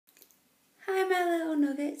Hi my little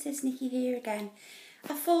nuggets, it's Nikki here again.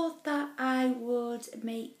 I thought that I would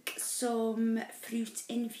make some fruit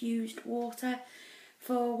infused water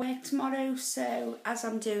for work tomorrow, so as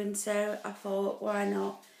I'm doing so I thought why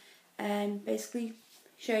not basically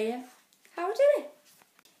show you how I do it.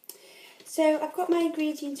 So I've got my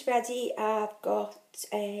ingredients ready. I've got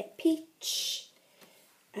a peach,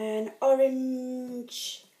 an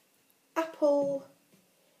orange, apple,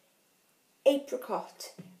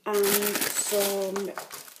 apricot and some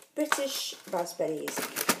British raspberries.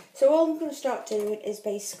 So all I'm going to start doing is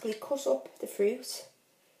basically cut up the fruit,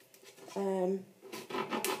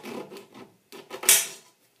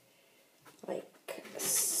 like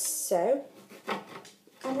so,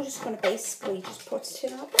 and we're just going to basically just put it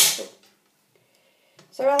in our bottle.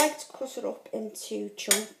 So I like to cut it up into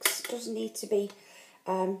chunks. It doesn't need to be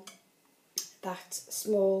that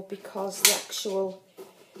small because the actual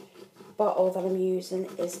bottle that I'm using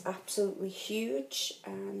is absolutely huge,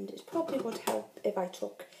 and it probably would help if I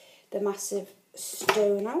took the massive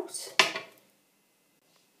stone out.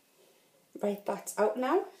 Right, that's out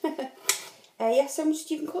now. Yes,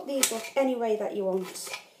 you can cut these up any way that you want.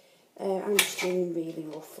 I'm just doing them really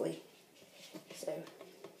roughly. So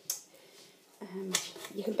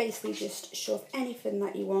you can basically just shove anything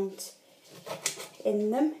that you want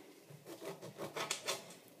in them.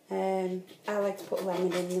 I like to put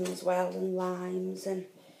lemon in them as well, and limes and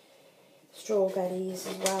strawberries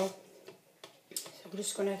as well. So we're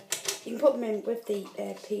just gonna, you can put them in with the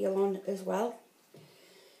peel on as well.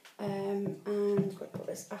 And I'm going to put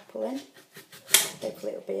this apple in.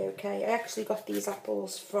 Hopefully it'll be okay. I actually got these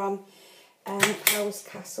apples from Powers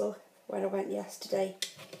Castle when I went yesterday.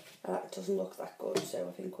 It doesn't look that good, so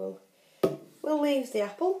I think we'll leave the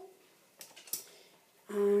apple.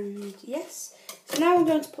 And yes, so now I'm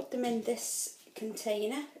going to put them in this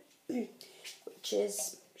container, which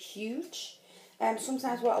is huge.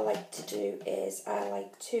 Sometimes what I like to do is I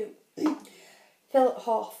like to fill it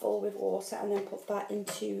half full with water and then put that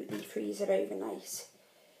into the freezer overnight.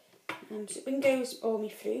 So in goes all my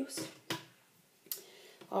fruit.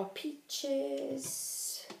 Our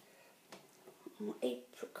peaches, our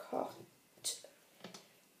apricot,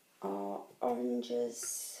 our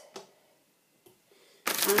oranges,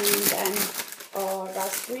 and then our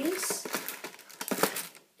raspberries.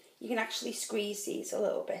 You can actually squeeze these a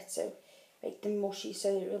little bit, so make them mushy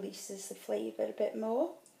so it releases the flavour a bit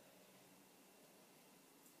more.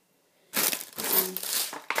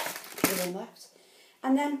 One left.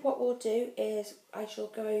 And then what we'll do is I shall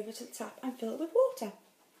go over to the tap and fill it with water.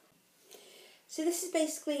 So this is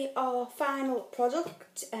basically our final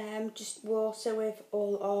product, just water with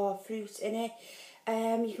all our fruit in it.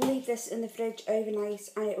 You can leave this in the fridge overnight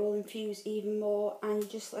and it will infuse even more, and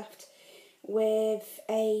you're just left with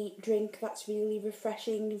a drink that's really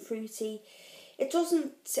refreshing and fruity. It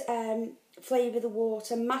doesn't flavour the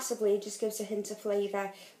water massively, it just gives a hint of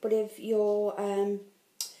flavour, but if you're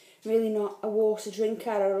really not a water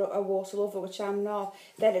drinker or a water lover, which I'm not,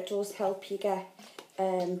 then it does help you get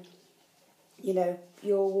you know,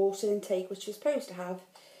 your water intake which you're supposed to have.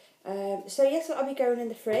 So yes, I'll be going in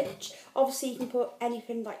the fridge. Obviously you can put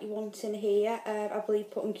anything that you want in here. I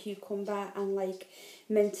believe putting cucumber and like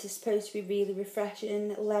mint is supposed to be really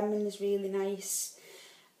refreshing. Lemon is really nice.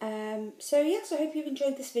 So yes, I hope you've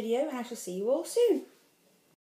enjoyed this video and I shall see you all soon.